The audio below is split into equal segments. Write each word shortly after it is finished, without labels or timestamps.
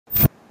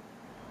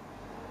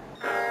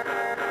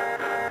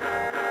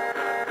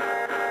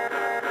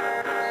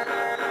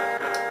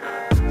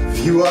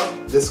Viewer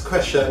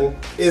discretion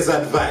is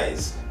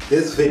advised.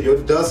 This video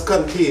does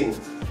contain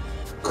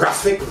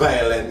graphic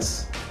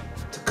violence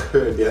to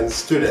Caribbean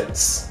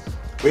students.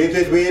 Wait,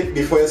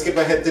 before you skip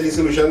ahead to the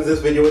solutions,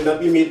 this video would not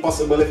be made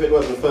possible if it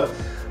wasn't for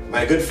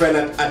my good friend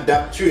at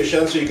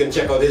Adaptuation, so you can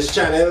check out his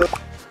channel.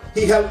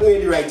 He helped me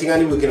with the writing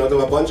and the working out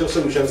of a bunch of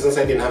solutions since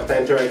I didn't have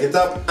time to write it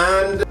up.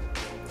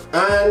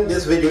 And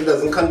this video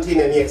doesn't contain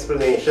any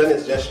explanation,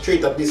 it's just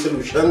straight up the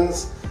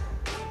solutions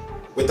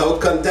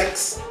without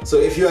context. So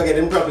if you are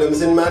getting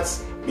problems in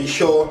maths, be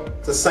sure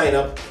to sign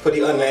up for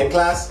the online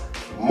class.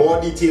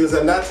 More details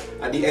on that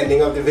at the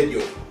ending of the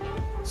video.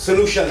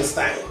 Solutions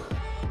time.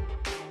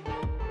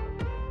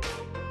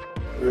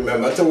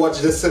 Remember to watch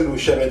the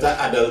solution with an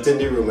adult in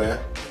the room.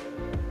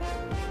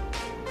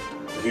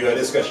 Viewer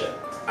discretion,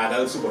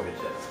 adult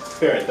supervision,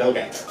 parental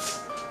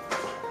guidance.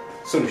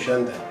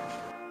 Solution time.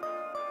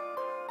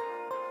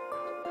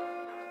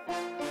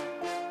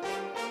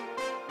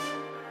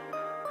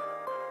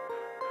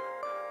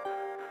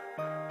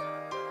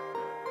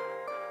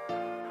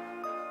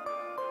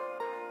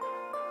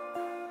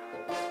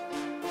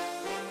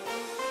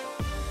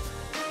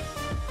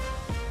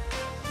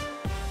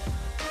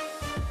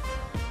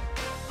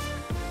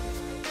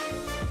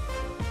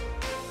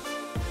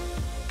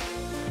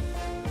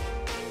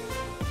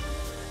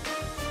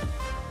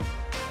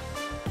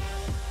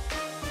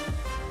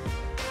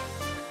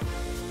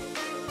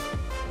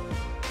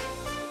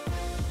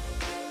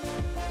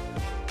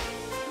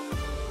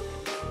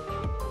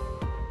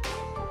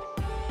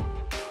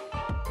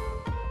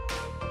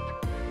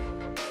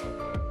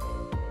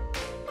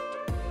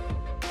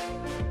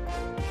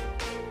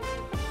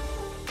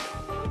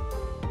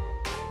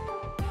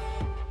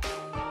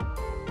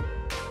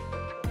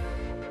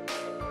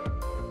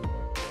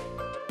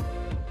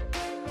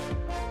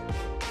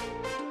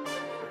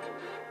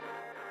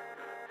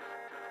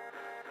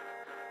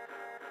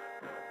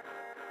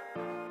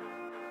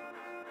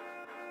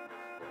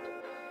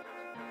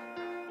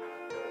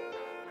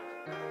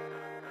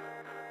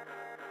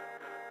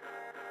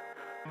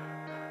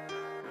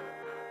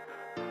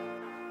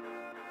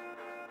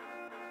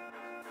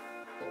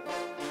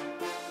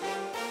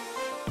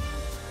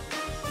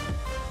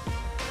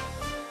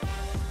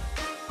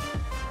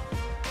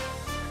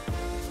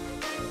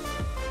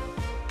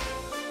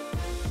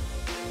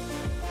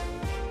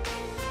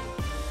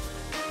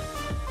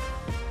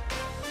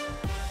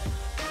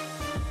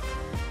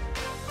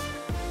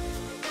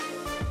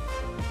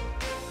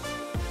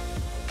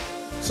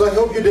 So I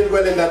hope you did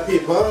well in that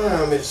paper.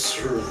 It's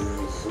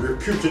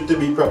reputed to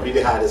be probably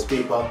the hardest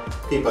paper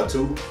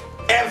 2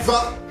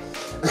 ever.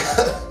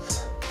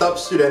 Top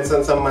students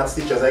and some maths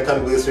teachers I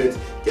converse with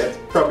get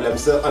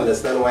problems to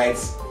understand why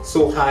it's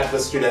so hard for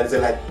students.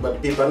 They're like,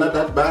 but the paper not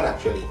that bad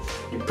actually.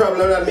 The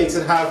problem that makes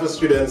it hard for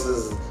students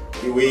is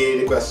the way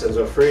the questions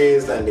were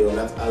phrased, and they were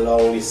not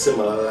along the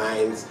similar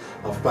lines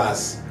of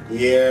past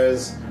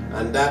years,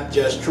 and that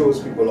just throws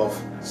people off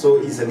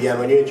so easily. And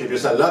when you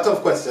introduce a lot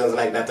of questions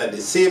like that at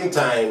the same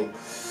time,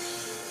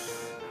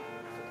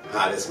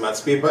 hardest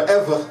maths paper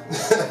ever.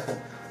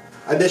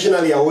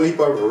 Additionally, a whole heap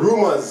of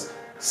rumors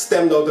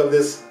stemmed out of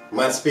this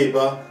maths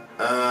paper,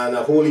 and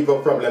a whole heap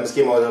of problems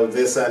came out of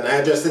this, and I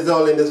addressed it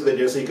all in this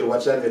video, so you can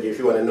watch that video if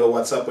you want to know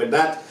what's up with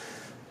that.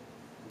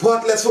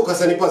 But let's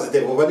focus on the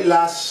positive. Over the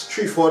last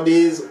 3-4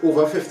 days,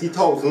 over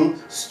 50,000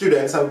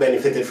 students have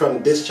benefited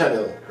from this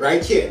channel,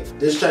 right here,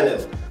 this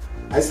channel.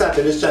 I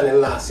started this channel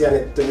last year,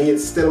 and to me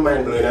it's still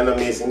mind-blowing and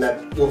amazing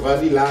that over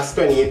the last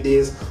 28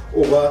 days,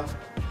 over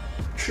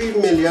 3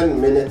 million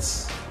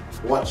minutes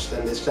watched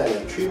on this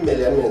channel. 3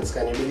 million minutes,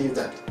 can you believe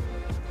that?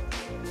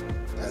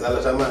 That's a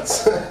lot of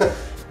maths.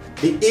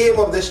 The aim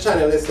of this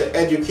channel is to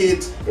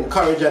educate,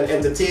 encourage and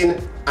entertain,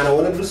 and I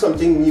want to do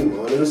something new.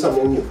 I'm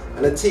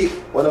going to take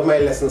one of my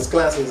lessons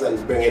classes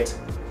and bring it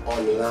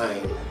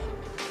online.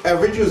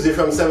 Every Tuesday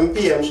from 7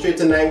 p.m. straight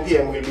to 9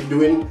 p.m. we'll be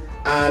doing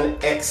an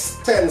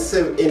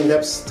extensive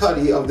in-depth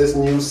study of this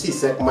new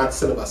CSEC Maths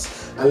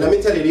syllabus. And let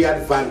me tell you the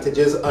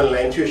advantages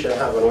online tuition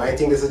have, and why I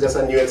think this is just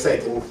a new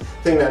exciting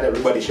thing that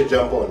everybody should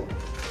jump on.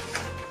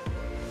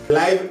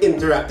 Live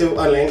interactive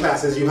online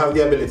classes, you have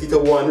the ability to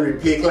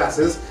replay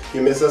classes.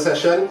 You miss a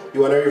session,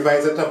 you want to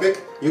revise a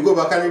topic, you go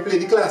back and replay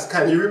the class.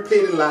 Can you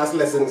replay the last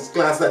lessons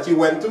class that you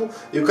went to?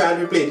 You can't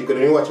replay it, you can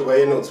only watch over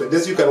your notes. With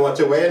this you can watch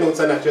over your notes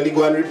and actually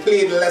go and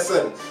replay the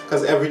lesson,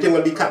 because everything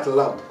will be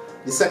catalogued.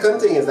 The second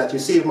thing is that you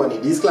save money.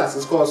 These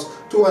classes cost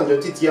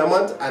 200 TT a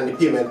month, and the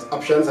payment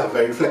options are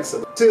very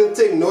flexible. Third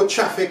thing, no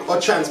traffic or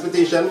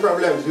transportation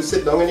problems. You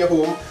sit down in your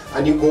home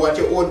and you go at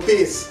your own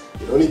pace.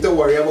 You don't need to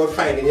worry about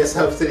finding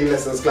yourself to the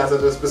lessons class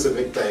at a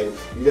specific time.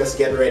 You just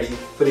get ready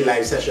for the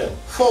live session.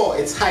 4,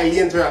 it's highly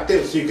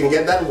interactive, so you can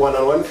get that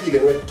one-on-one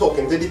feeling with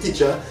talking to the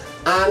teacher,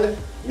 and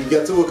you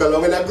get to work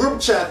along in a group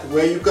chat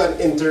where you can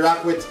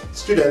interact with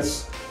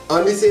students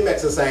on the same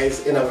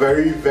exercise in a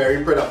very,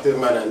 very productive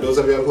manner. And those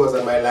of you who was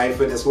on my live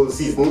for this whole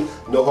season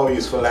know how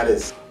useful that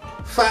is.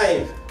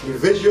 5, the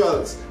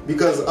visuals.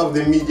 Because of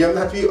the medium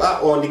that we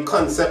are on, the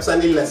concepts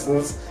and the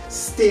lessons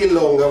stay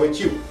longer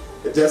with you.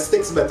 It just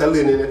sticks better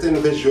learning it in a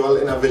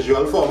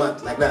visual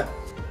format, like that.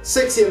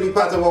 6, you'll be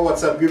part of our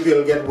WhatsApp group.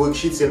 You'll get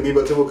worksheets. You'll be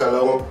able to work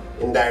along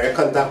in direct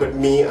contact with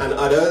me and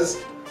others.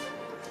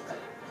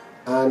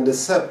 And the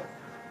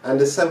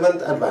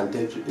seventh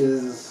advantage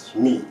is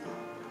me,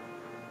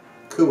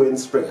 Kerwin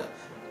Springer.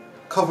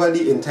 Cover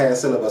the entire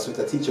syllabus with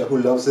a teacher who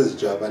loves his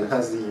job and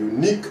has the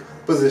unique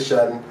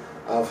position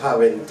of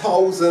having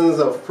thousands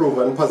of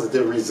proven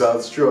positive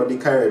results throughout the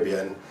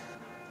Caribbean,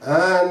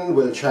 and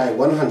will try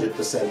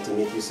 100% to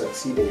make you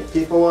succeed in your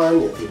paper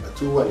 1, your paper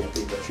 2 and your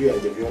paper 3,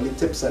 and give you all the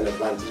tips and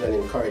advantage and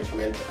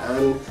encouragement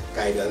and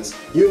guidance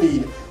you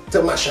need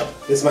to mash up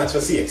this maths for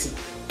CXC.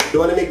 Don't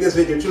want to make this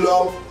video too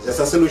long, just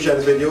a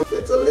solutions video.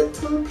 It's a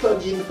little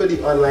plug-in for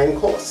the online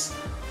course.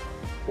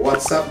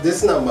 WhatsApp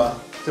this number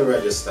to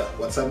register.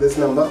 WhatsApp this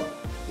number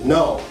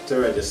now to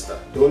register.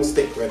 Don't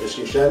stick,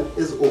 registration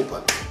is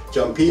open.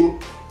 Jump in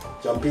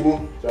the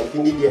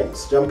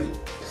DMs, jump in.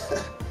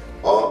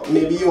 Or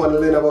maybe you want to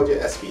learn about your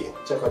SBA,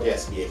 check out your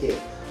SBA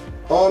here.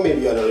 Or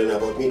maybe you want to learn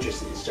about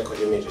matrices, check out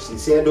your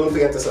matrices here. Don't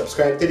forget to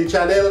subscribe to the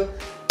channel,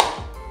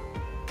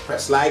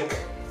 press like.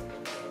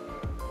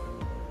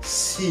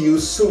 See you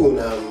soon.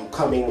 I'm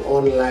coming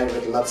on live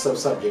with lots of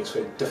subjects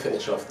to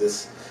finish off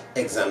this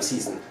exam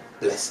season.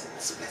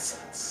 Blessings,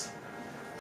 blessings.